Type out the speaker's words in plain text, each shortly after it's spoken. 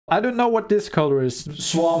I don't know what this color is.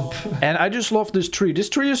 Swamp. And I just love this tree. This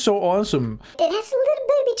tree is so awesome. It has a little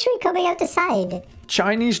baby tree coming out the side.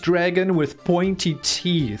 Chinese dragon with pointy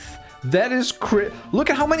teeth. That is look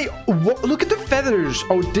at how many... Look at the feathers.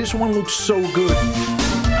 Oh, this one looks so good.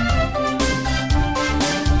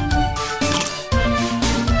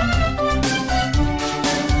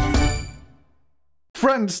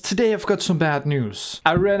 Friends, today I've got some bad news.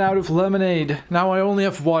 I ran out of lemonade. Now I only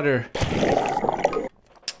have water.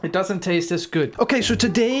 It doesn't taste as good. Okay, so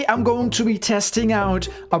today I'm going to be testing out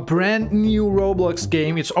a brand new Roblox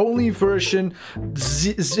game. It's only version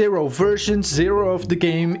 0 of the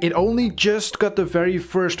game. It only just got the very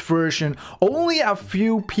first version. Only a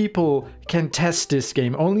few people can test this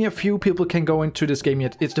game. Only a few people can go into this game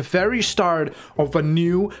yet. It's the very start of a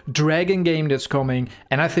new dragon game that's coming,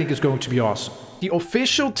 and I think it's going to be awesome. The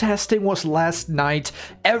official testing was last night.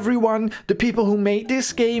 Everyone, the people who made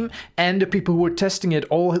this game and the people who were testing it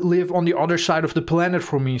all live on the other side of the planet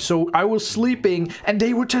from me. So I was sleeping and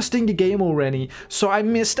they were testing the game already. So I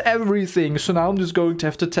missed everything. So now I'm just going to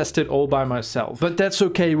have to test it all by myself. But that's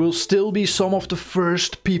okay. We'll still be some of the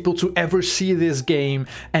first people to ever see this game.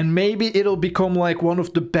 And maybe it'll become like one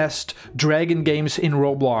of the best dragon games in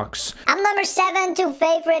Roblox. I'm number 7 to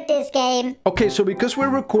favorite this game. Okay, so because we're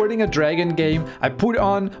recording a dragon game, I put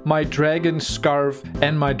on my dragon scarf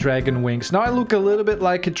and my dragon wings. Now I look a little bit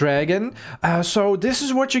like a dragon. So this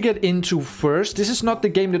is what you get into first. This is not the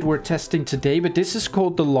game that we're testing today, but this is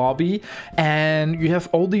called the lobby. And you have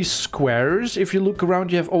all these squares. If you look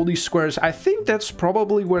around, you have all these squares. I think that's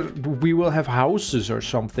probably where we will have houses or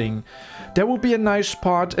something. That would be a nice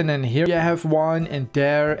spot. And then here you have one, and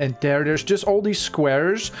there and there. There's just all these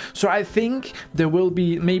squares. So I think there will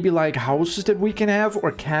be maybe like houses that we can have,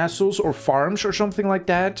 or castles or farms or something like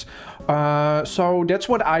that. So that's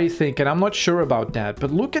what I think, and I'm not sure about that.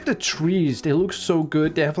 But look at the trees. They look so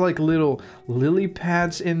good. They have like little lily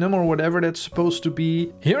pads in them or whatever that's supposed to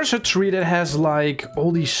be. Here's a tree that has like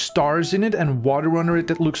all these stars in it and water under it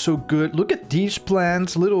that looks so good. Look at these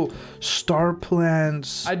plants, little star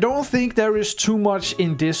plants. I don't think there is too much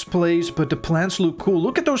in this place, but the plants look cool.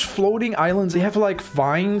 Look at those floating islands. They have like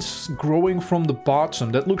vines growing from the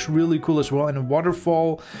bottom. That looks really cool as well. And a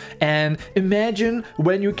waterfall. And imagine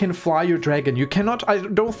when you can fly your dragon. You cannot, I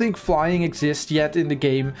don't think flying exists yet in the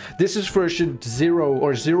game. This is version 0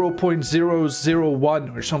 or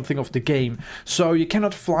 0.001 or something of the game. So you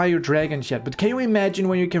cannot fly your dragons yet. But can you imagine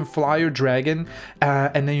when you can fly your dragon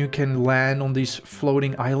and then you can land on these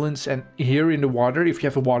floating islands and here in the water if you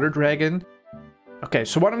have a water dragon? Okay,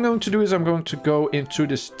 so what I'm going to do is I'm going to go into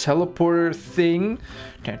this teleporter thing.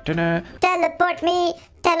 Teleport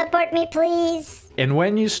me, please. And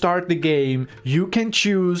when you start the game, you can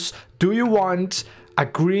choose, do you want a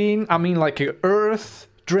green, like an earth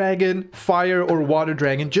dragon, fire, or water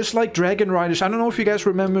dragon, just like Dragon Riders. I don't know if you guys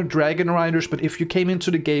remember Dragon Riders, but if you came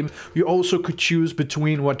into the game, you also could choose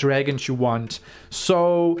between what dragons you want.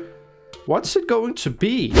 So, what's it going to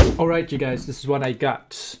be? Alright, you guys, this is what I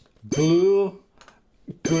got. Blue,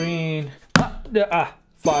 green,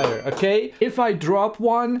 fire. Okay, if I drop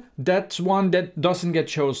one, that's one that doesn't get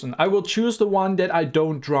chosen. I will choose the one that I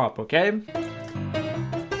don't drop. Okay,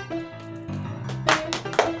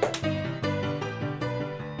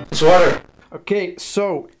 it's water. Okay,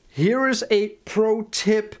 so here is a pro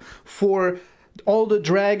tip for all the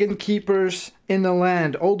dragon keepers in the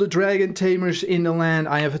land, all the dragon tamers in the land.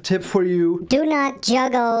 I have a tip for you. Do not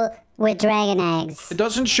juggle with dragon eggs. It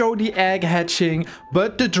doesn't show the egg hatching,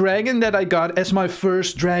 but the dragon that I got as my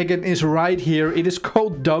first dragon is right here. It is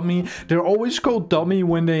called Dummy. They're always called Dummy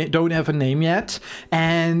when they don't have a name yet.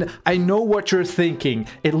 And I know what you're thinking.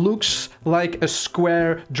 It looks like a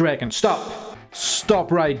square dragon.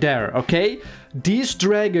 Stop right there, okay? These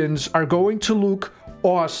dragons are going to look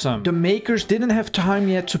awesome. The makers didn't have time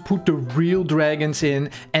yet to put the real dragons in,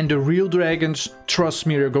 and the real dragons, trust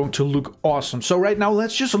me, they're going to look awesome. So right now,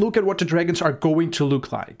 let's just look at what the dragons are going to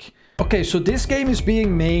look like. Okay, so this game is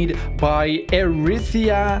being made by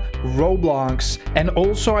ROBLOX, and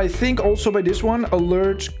also, I think also by this one,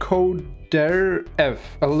 Alert Coder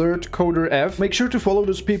F. Make sure to follow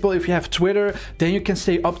those people if you have Twitter, then you can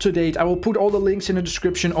stay up to date. I will put all the links in the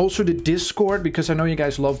description, also the Discord, because I know you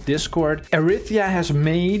guys love Discord. Arithia has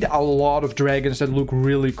made a lot of dragons that look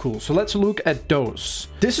really cool, so let's look at those.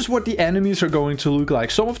 This is what the enemies are going to look like.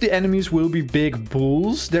 Some of the enemies will be big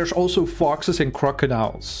bulls. There's also foxes and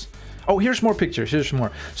crocodiles. Oh, here's more pictures. Here's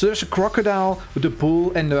more. So there's a crocodile with the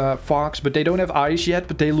bull and the fox, but they don't have eyes yet,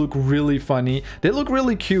 but they look really funny. They look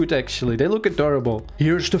really cute, actually. They look adorable.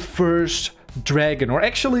 Here's the first dragon. Or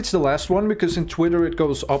actually, it's the last one, because in Twitter it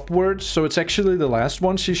goes upwards. So it's actually the last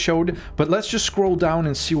one she showed. But let's just scroll down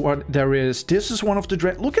and see what there is. This is one of the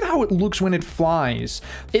dragon. Look at how it looks when it flies.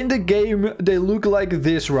 In the game, they look like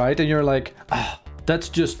this, right? And you're like, ah, that's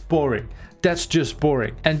just boring. That's just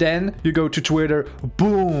boring. And then you go to Twitter,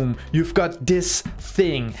 boom, you've got this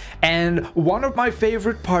thing. And one of my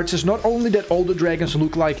favorite parts is not only that all the dragons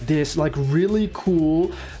look like this, like really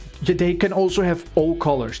cool, they can also have all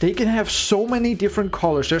colors. They can have so many different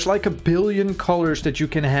colors. There's like 1 billion colors that you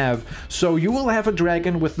can have. So you will have a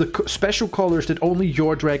dragon with the special colors that only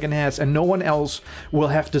your dragon has, and no one else will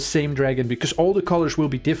have the same dragon because all the colors will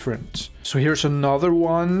be different. So here's another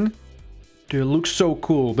one. They look so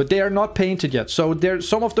cool, but they are not painted yet. So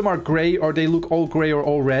some of them are gray, or they look all gray or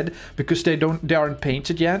all red because they aren't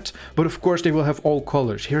painted yet. But of course they will have all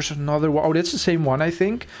colors. Here's another one. Oh, that's the same one, I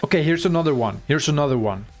think. Okay, here's another one. Here's another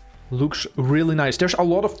one. Looks really nice. There's a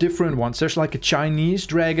lot of different ones. There's like a Chinese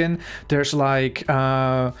dragon. There's like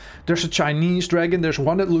there's a Chinese dragon. There's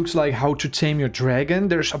one that looks like How to Tame Your Dragon.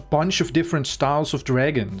 There's a bunch of different styles of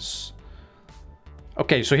dragons.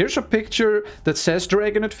 Okay, so here's a picture that says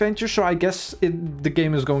Dragon Adventure, so I guess the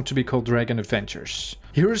game is going to be called Dragon Adventures.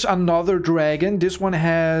 Here's another dragon. This one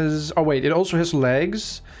has... Oh wait, it also has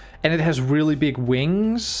legs, and it has really big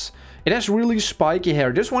wings. It has really spiky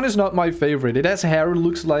hair. This one is not my favorite. It has hair,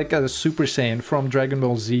 looks like a Super Saiyan from Dragon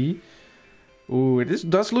Ball Z. Ooh, it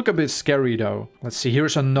does look a bit scary though. Let's see,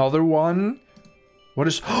 here's another one. What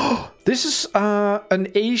is... This is an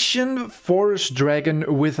Asian forest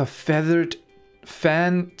dragon with a feathered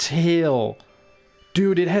fan tail.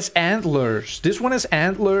 Dude, it has antlers. This one has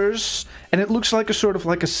antlers, and it looks like a sort of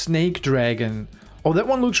like a snake dragon. Oh, that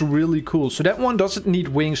one looks really cool. So that one doesn't need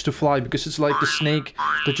wings to fly because it's like the snake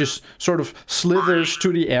that just sort of slithers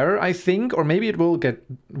to the air, I think. Or maybe it will get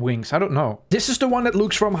wings. I don't know. This is the one that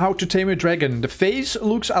looks from How to Tame a Dragon. The face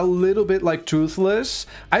looks a little bit like Toothless.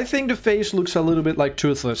 I think the face looks a little bit like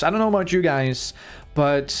Toothless. I don't know about you guys,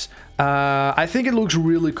 but I think it looks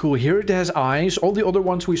really cool. Here it has eyes. All the other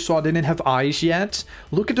ones we saw didn't have eyes yet.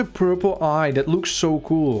 Look at the purple eye. That looks so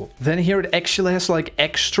cool. Then here it actually has like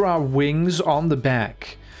extra wings on the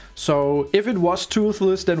back. So if it was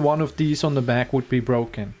Toothless, then one of these on the back would be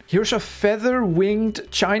broken. Here's a feather-winged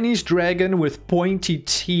Chinese dragon with pointy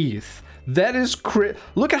teeth. That is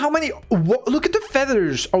look at how many... Look at the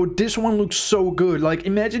feathers. Oh, this one looks so good. Like,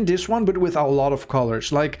 imagine this one, but with a lot of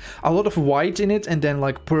colors. Like, a lot of white in it, and then,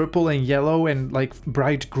 like, purple and yellow and, like,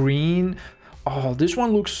 bright green. Oh, this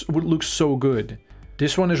one would look so good.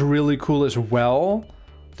 This one is really cool as well.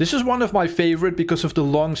 This is one of my favorite because of the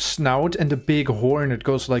long snout and the big horn. It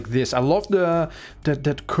goes like this. I love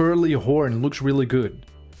that curly horn. It looks really good.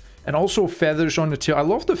 And also feathers on the tail. I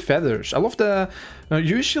love the feathers. I love the...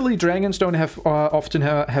 usually dragons don't often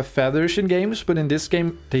have feathers in games, but in this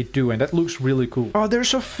game they do, and that looks really cool. Oh,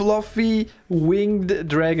 there's a fluffy winged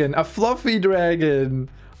dragon. A fluffy dragon.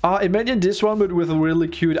 Imagine this one, but with really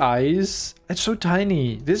cute eyes. It's so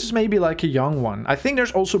tiny. This is maybe like a young one. I think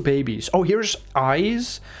there's also babies. Oh, here's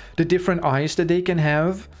eyes. The different eyes that they can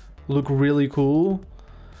have look really cool.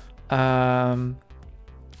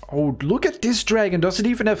 Oh, look at this dragon. Does it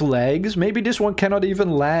even have legs? Maybe this one cannot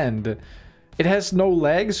even land. It has no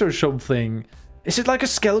legs or something. Is it like a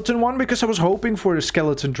skeleton one? Because I was hoping for a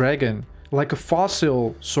skeleton dragon. Like a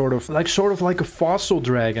fossil, sort of like a fossil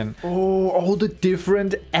dragon. Oh, all the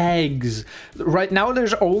different eggs. Right now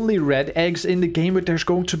there's only red eggs in the game, but there's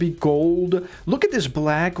going to be gold. Look at this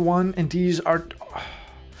black one, and these are...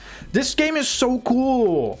 This game is so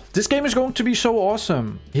cool. This game is going to be so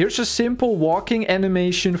awesome. Here's a simple walking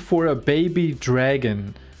animation for a baby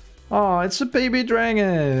dragon. Oh, it's a baby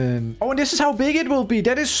dragon. Oh, and this is how big it will be.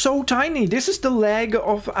 That is so tiny. This is the leg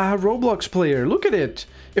of a Roblox player. Look at it.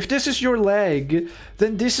 If this is your leg,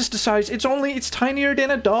 then this is the size. It's tinier than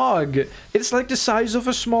a dog. It's like the size of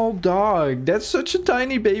a small dog. That's such a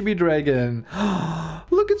tiny baby dragon.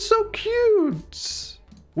 Look, it's so cute.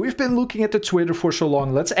 We've been looking at the Twitter for so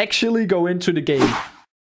long. Let's actually go into the game.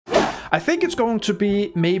 I think it's going to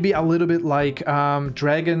be maybe a little bit like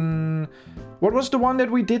Dragon... What was the one that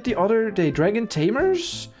we did the other day? Dragon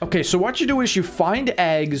Tamers? Okay, so what you do is you find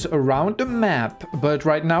eggs around the map, but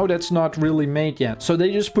right now that's not really made yet. So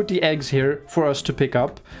they just put the eggs here for us to pick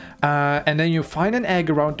up. And then you find an egg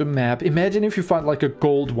around the map. Imagine if you find like a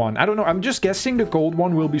gold one. I don't know, I'm just guessing the gold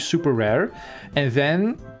one will be super rare. And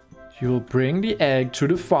then... you'll bring the egg to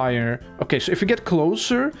the fire. Okay, so if you get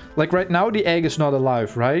closer, like right now, the egg is not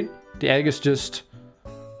alive, right? The egg is just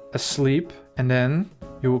asleep. And then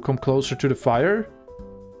you will come closer to the fire.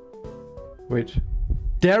 Wait.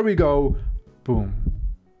 There we go. Boom.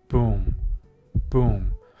 Boom.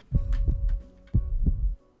 Boom.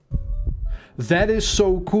 That is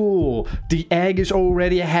so cool. The egg is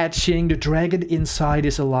already hatching. The dragon inside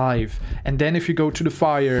is alive. And then if you go to the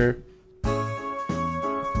fire...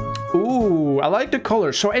 Ooh, I like the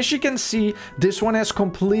color. So as you can see, this one has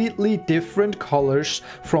completely different colors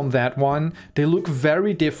from that one. They look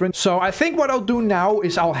very different. So I think what I'll do now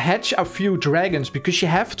is I'll hatch a few dragons because you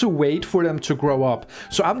have to wait for them to grow up.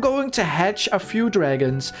 So I'm going to hatch a few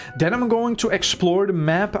dragons. Then I'm going to explore the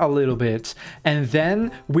map a little bit. And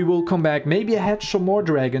then we will come back. Maybe hatch some more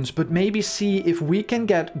dragons, but maybe see if we can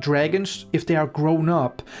get dragons if they are grown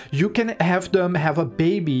up. You can have them have a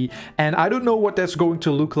baby. And I don't know what that's going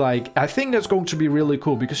to look like. I think that's going to be really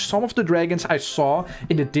cool because some of the dragons I saw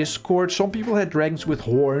in the Discord, some people had dragons with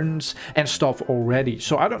horns and stuff already.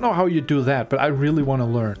 So I don't know how you do that, but I really want to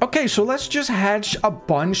learn. Okay, so let's just hatch a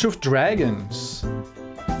bunch of dragons.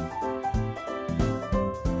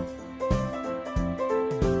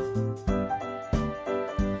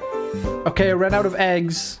 Okay, I ran out of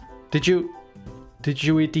eggs. Did you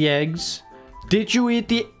eat the eggs? Did you eat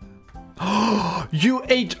the... You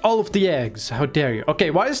ate all of the eggs. How dare you?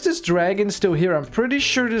 Okay, why is this dragon still here? I'm pretty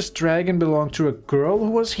sure this dragon belonged to a girl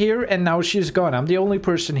who was here and now she's gone. I'm the only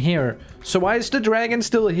person here. So why is the dragon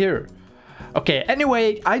still here? Okay,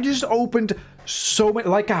 anyway, I just opened so many,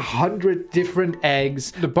 like 100 different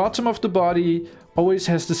eggs. The bottom of the body always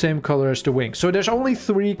has the same color as the wings. So there's only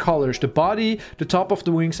 3 colors. The body, the top of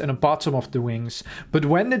the wings, and the bottom of the wings. But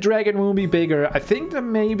when the dragon will be bigger, I think that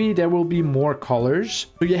maybe there will be more colors.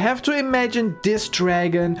 So you have to imagine this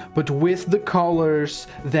dragon, but with the colors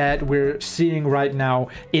that we're seeing right now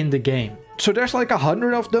in the game. So there's like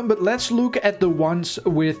 100 of them, but let's look at the ones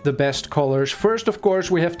with the best colors. First, of course,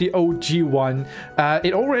 we have the OG one.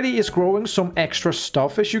 It already is growing some extra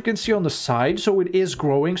stuff, as you can see on the side. So it is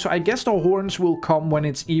growing. So I guess the horns will come when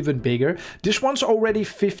it's even bigger. This one's already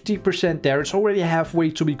 50% there. It's already halfway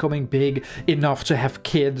to becoming big enough to have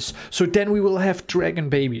kids. So then we will have dragon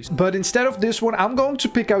babies. But instead of this one, I'm going to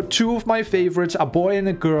pick out 2 of my favorites, a boy and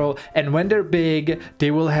a girl. And when they're big, they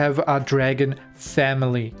will have a dragon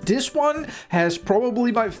family. This one has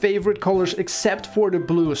probably my favorite colors except for the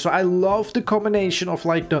blue. So I love the combination of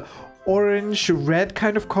like the orange red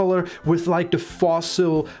kind of color with like the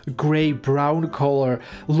fossil gray brown color.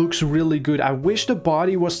 Looks really good. I wish the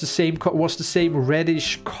body was the same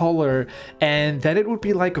reddish color and then it would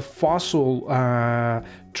be like a fossil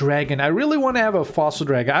dragon. I really want to have a fossil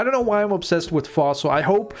dragon. I don't know why I'm obsessed with fossil. I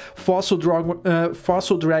hope fossil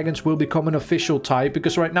dragons will become an official type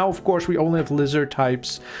because right now, of course, we only have lizard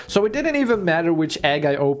types. So it didn't even matter which egg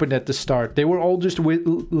I opened at the start. They were all just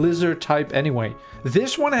lizard type anyway.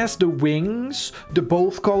 This one has the wings.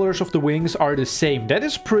 Both colors of the wings are the same. That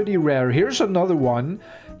is pretty rare. Here's another one.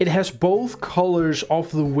 It has both colors of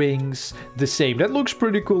the wings the same. That looks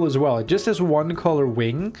pretty cool as well. It just has one color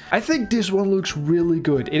wing. I think this one looks really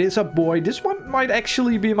good. It is a boy. This one might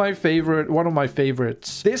actually be my favorite, one of my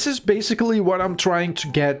favorites. This is basically what I'm trying to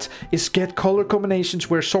get, is get color combinations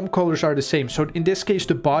where some colors are the same. So in this case,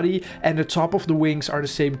 the body and the top of the wings are the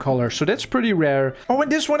same color. So that's pretty rare. Oh,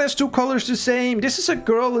 and this one has 2 colors the same. This is a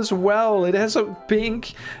girl as well. It has a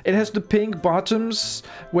pink, it has the pink bottoms.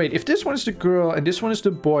 Wait, if this one is the girl and this one is the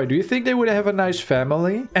boy, do you think they would have a nice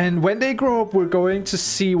family? And when they grow up, we're going to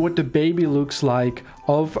see what the baby looks like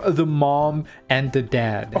of the mom and the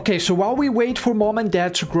dad. Okay, so while we wait for mom and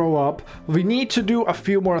dad to grow up, we need to do a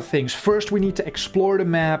few more things. First, we need to explore the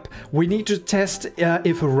map. We need to test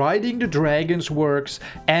if riding the dragons works,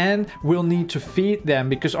 and we'll need to feed them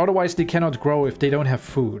because otherwise they cannot grow if they don't have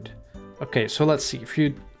food. Okay, so let's see. If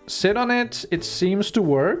you sit on it, it seems to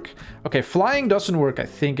work. Okay, flying doesn't work, I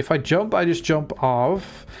think. If I jump, I just jump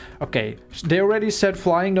off. Okay, they already said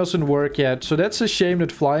flying doesn't work yet, so that's a shame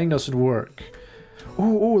that flying doesn't work.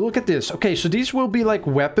 Ooh, look at this. Okay, so these will be like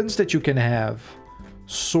weapons that you can have.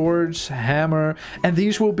 Swords, hammer, and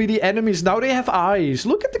these will be the enemies. Now they have eyes.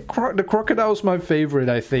 Look at the crocodile's my favorite,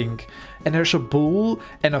 I think. And there's a bull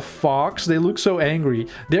and a fox. They look so angry.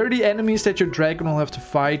 They're the enemies that your dragon will have to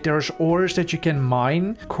fight. There's ores that you can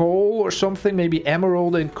mine. Coal or something, maybe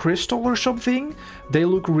emerald and crystal or something. They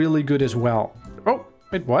look really good as well. Oh,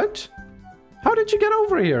 wait, what? How did you get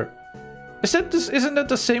over here? Isn't that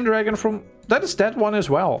the same dragon from... That is that one as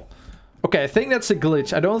well. Okay, I think that's a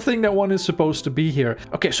glitch. I don't think that one is supposed to be here.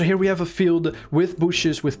 Okay, so here we have a field with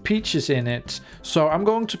bushes with peaches in it. So I'm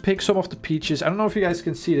going to pick some of the peaches. I don't know if you guys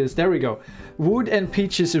can see this. There we go. Wood and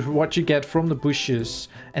peaches is what you get from the bushes.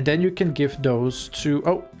 And then you can give those to...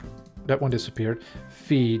 Oh, that one disappeared.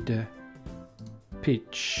 Feed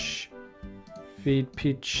peach. Feed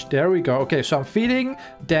peach. There we go. Okay, so I'm feeding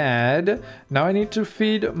dad. Now I need to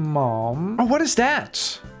feed mom. Oh, what is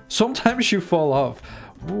that? Sometimes you fall off.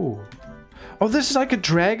 Ooh. Oh, this is like a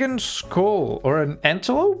dragon skull or an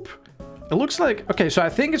antelope. It looks like... Okay, so I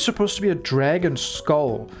think it's supposed to be a dragon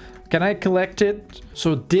skull. Can I collect it?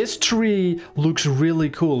 So this tree looks really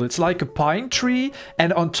cool. It's like a pine tree,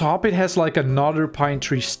 and on top it has like another pine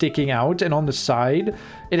tree sticking out, and on the side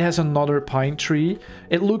it has another pine tree.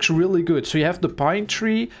 It looks really good. So you have the pine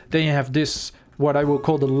tree, then you have this, what I will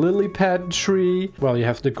call the lily pad tree. Well, you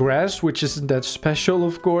have the grass, which isn't that special,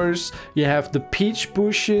 of course. You have the peach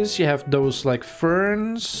bushes, you have those like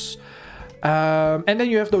ferns. And then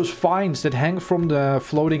you have those vines that hang from the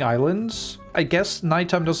floating islands. I guess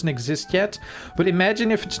nighttime doesn't exist yet, but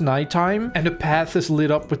imagine if it's nighttime and the path is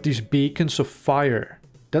lit up with these beacons of fire.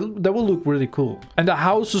 That will look really cool. And the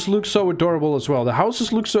houses look so adorable as well. The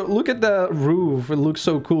houses look so... Look at the roof. It looks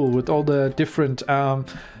so cool with all the different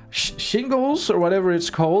shingles or whatever it's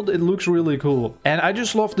called. It looks really cool. And I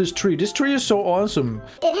just love this tree. This tree is so awesome.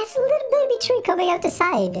 It has a little baby tree coming out the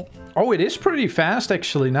side. Oh, it is pretty fast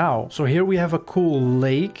actually now. So here we have a cool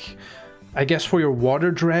lake. I guess for your water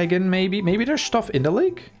dragon, maybe. Maybe there's stuff in the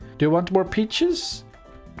lake. Do you want more peaches?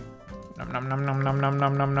 Nom nom nom nom nom nom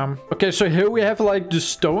nom nom nom. Okay, so here we have like the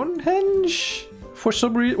Stonehenge. For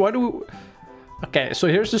some reason, why do we... Okay, so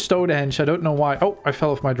here's the Stonehenge. I don't know why. Oh, I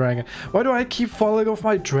fell off my dragon. Why do I keep falling off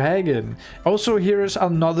my dragon? Also, here's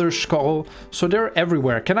another skull. So they're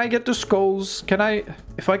everywhere. Can I get the skulls? Can I...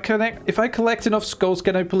 If I collect enough skulls,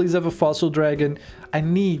 can I please have a fossil dragon? I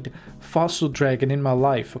need fossil dragon in my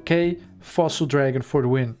life, okay? Fossil dragon for the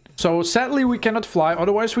win. So sadly we cannot fly,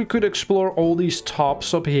 otherwise we could explore all these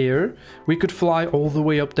tops up here. We could fly all the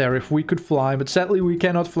way up there if we could fly, but sadly we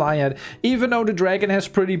cannot fly yet. Even though the dragon has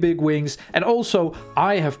pretty big wings, and also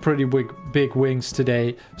I have pretty big wings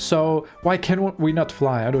today. So why can we not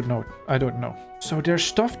fly? I don't know. I don't know. So there's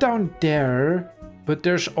stuff down there, but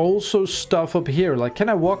there's also stuff up here. Like, can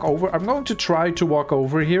I walk over? I'm going to try to walk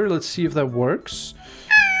over here. Let's see if that works.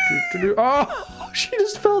 Oh, she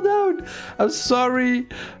just fell down. I'm sorry.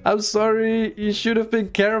 I'm sorry. You should have been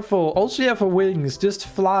careful. Also, you have wings. Just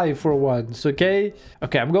fly for once, okay?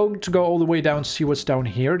 Okay, I'm going to go all the way down, see what's down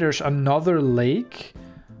here. There's another lake.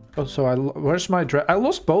 Oh, so where's my I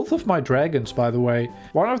lost both of my dragons, by the way.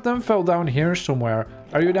 One of them fell down here somewhere.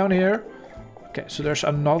 Are you down here? Okay, so there's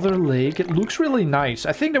another lake. It looks really nice.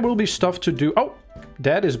 I think there will be stuff to do. Oh,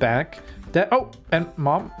 Dad is back. Oh, and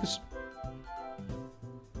Mom is...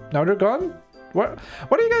 Now they're gone? What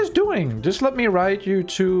are you guys doing? Just let me ride you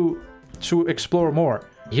to explore more.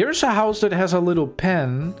 Here's a house that has a little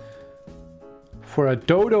pen for a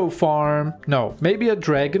dodo farm. No, maybe a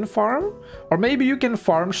dragon farm? Or maybe you can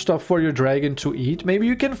farm stuff for your dragon to eat. Maybe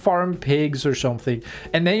you can farm pigs or something.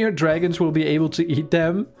 And then your dragons will be able to eat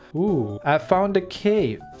them. Ooh, I found a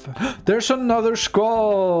cave. There's another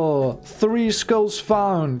skull. 3 skulls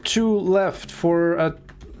found. 2 left for a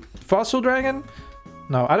fossil dragon?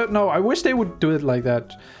 No, I don't know. I wish they would do it like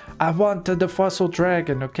that. I wanted the fossil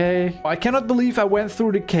dragon, okay? I cannot believe I went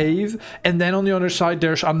through the cave and then on the other side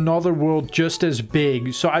there's another world just as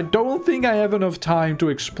big. So I don't think I have enough time to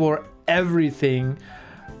explore everything.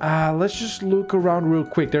 Let's just look around real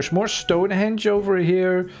quick. There's more Stonehenge over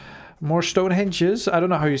here. More Stonehenges. I don't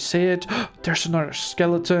know how you say it. There's another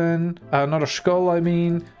skeleton. Another skull, I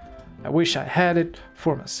mean. I wish I had it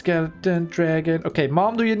for my skeleton dragon. Okay,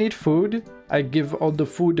 Mom, do you need food? I give all the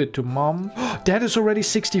food to Mom. That is already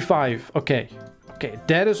 65. Okay. Okay,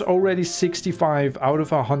 that is already 65 out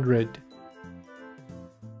of 100.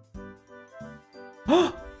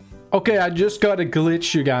 Okay, I just got a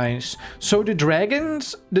glitch, you guys. So the dragon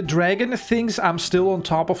thinks I'm still on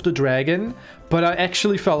top of the dragon, but I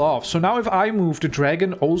actually fell off. So now if I move, the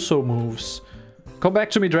dragon also moves. Come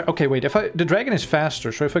back to me, okay, wait, the dragon is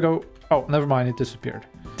faster, so if I go... Oh, never mind, it disappeared.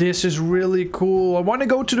 This is really cool. I want to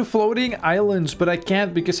go to the floating islands, but I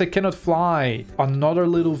can't because I cannot fly. Another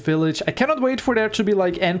little village. I cannot wait for there to be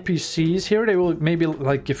like NPCs here. They will maybe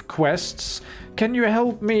like give quests. Can you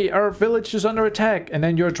help me? Our village is under attack. And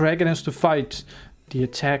then your dragon has to fight the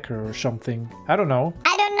attacker or something. I don't know.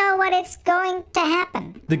 I don't know what is going to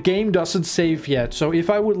happen. The game doesn't save yet, so if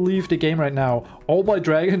I would leave the game right now, all my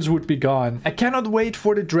dragons would be gone. I cannot wait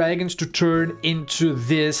for the dragons to turn into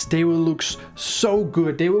this. They will look so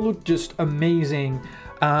good. They will look just amazing.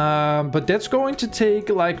 But that's going to take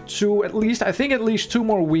like I think at least 2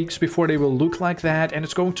 more weeks before they will look like that. And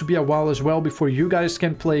it's going to be a while as well before you guys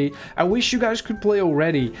can play. I wish you guys could play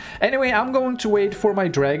already. Anyway, I'm going to wait for my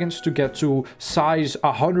dragons to get to size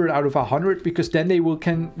 100 out of 100 because then they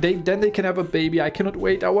can have a baby. I cannot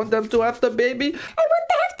wait. I want them to have the baby. I want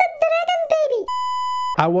to have the dragon baby.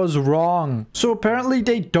 I was wrong. So apparently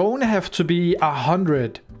they don't have to be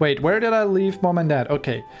 100. Wait, where did I leave Mom and Dad?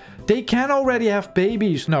 Okay. They can already have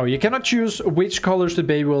babies. No, you cannot choose which colors the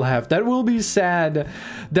baby will have. That will be sad.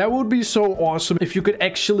 That would be so awesome if you could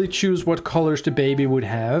actually choose what colors the baby would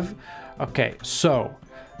have. Okay, so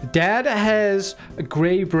dad has a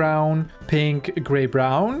gray, brown, pink, gray,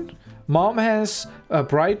 brown. Mom has a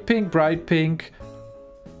bright pink,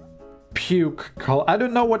 puke color. I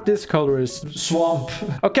don't know what this color is. Swamp.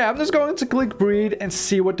 Okay, I'm just going to click breed and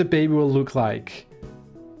see what the baby will look like.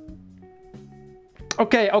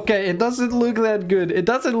 Okay, it doesn't look that good. It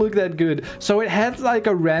doesn't look that good. So it had like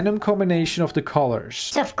a random combination of the colors.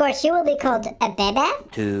 So of course you will be called a baby.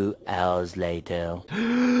 2 hours later.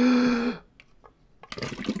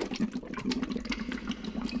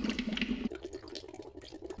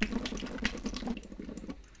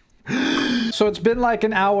 So it's been like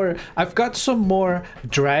an hour. I've got some more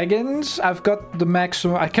dragons. I've got the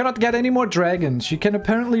maximum. I cannot get any more dragons. You can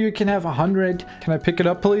have 100. Can I pick it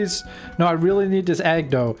up, please? No, I really need this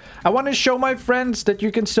egg, though. I want to show my friends that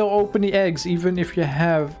you can still open the eggs, even if you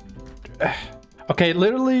have... Okay, it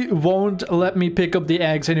literally won't let me pick up the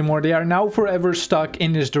eggs anymore. They are now forever stuck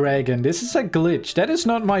in this dragon. This is a glitch. That is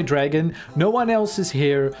not my dragon. No one else is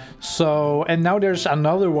here. So, and now there's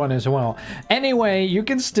another one as well. Anyway, you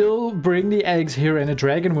can still bring the eggs here and a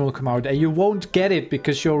dragon will come out. And you won't get it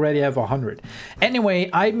because you already have 100. Anyway,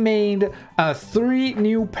 I made 3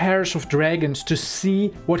 new pairs of dragons to see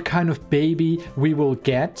what kind of baby we will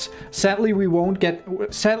get. Sadly, we won't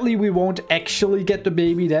actually get the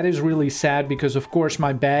baby. That is really sad because of course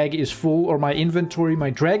my bag is full, or my inventory, my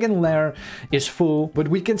dragon lair is full, but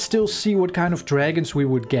we can still see what kind of dragons we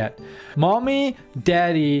would get. Mommy,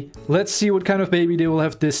 daddy, let's see what kind of baby they will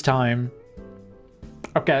have this time.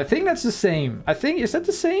 Okay, I think that's the same. Is that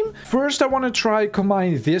the same? First, I want to try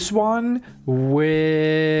combine this one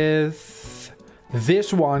with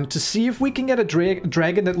this one to see if we can get a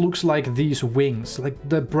dragon that looks like these wings, like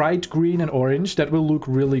the bright green and orange. That will look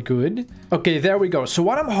really good. Okay, there we go. So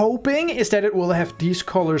what I'm hoping is that it will have these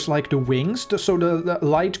colors like the wings, so the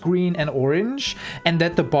light green and orange, and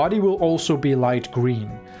that the body will also be light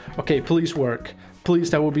green. Okay, please work.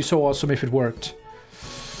 Please, that would be so awesome if it worked.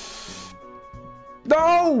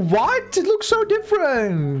 No, what? It looks so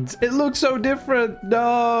different. It looks so different.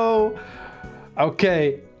 No.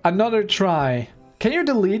 Okay, another try. Can you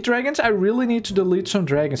delete dragons? I really need to delete some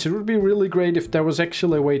dragons. It would be really great if there was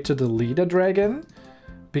actually a way to delete a dragon,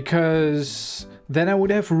 because then I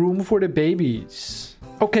would have room for the babies.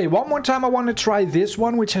 Okay, one more time I want to try this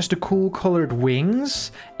one, which has the cool colored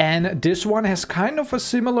wings. And this one has kind of a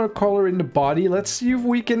similar color in the body. Let's see if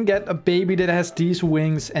we can get a baby that has these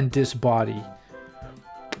wings and this body.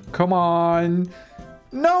 Come on.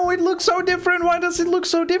 No, it looks so different. Why does it look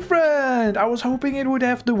so different? I was hoping it would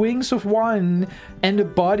have the wings of one and the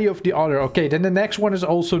body of the other. Okay, then the next one is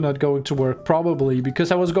also not going to work, probably,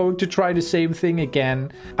 because I was going to try the same thing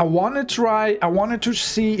again. I wanted to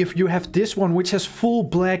see if you have this one, which has full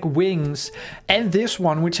black wings, and this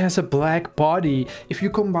one, which has a black body. If you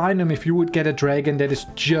combine them, if you would get a dragon that is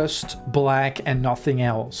just black and nothing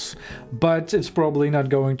else. But it's probably not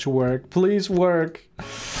going to work. Please work.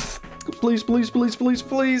 Please, please, please, please,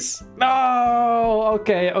 please. No.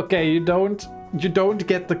 Okay. You don't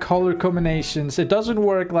get the color combinations. It doesn't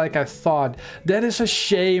work like I thought. That is a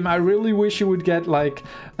shame. I really wish you would get like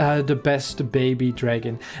the best baby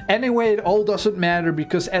dragon. Anyway, it all doesn't matter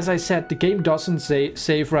because, as I said, the game doesn't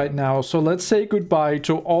save right now. So let's say goodbye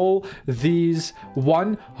to all these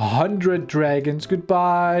 100 dragons.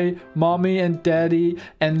 Goodbye, mommy and daddy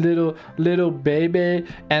and little baby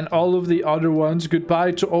and all of the other ones.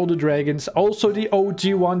 Goodbye to all the dragons. Also the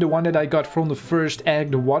OG one, the one that I got from the first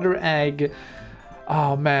egg, the water egg.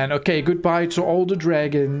 Oh man, okay, goodbye to all the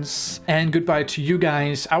dragons and goodbye to you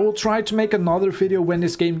guys. I will try to make another video when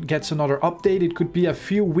this game gets another update. It could be a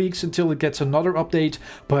few weeks until it gets another update,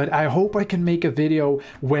 but I hope I can make a video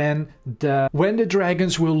when the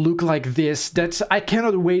dragons will look like this. I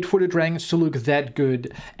cannot wait for the dragons to look that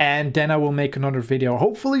good, and then I will make another video.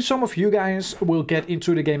 Hopefully some of you guys will get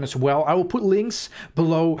into the game as well. I will put links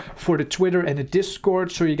below for the Twitter and the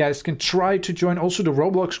Discord so you guys can try to join. Also the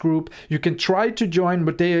Roblox group, you can try to join,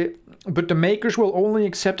 but the makers will only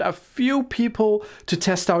accept a few people to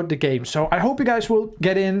test out the game. So I hope you guys will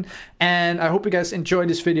get in, and I hope you guys enjoy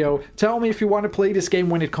this video. Tell me if you want to play this game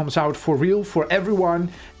when it comes out for real, for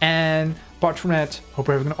everyone. And apart from that, hope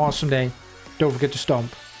you're having an awesome day. Don't forget to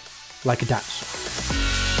stomp like a dinosaur.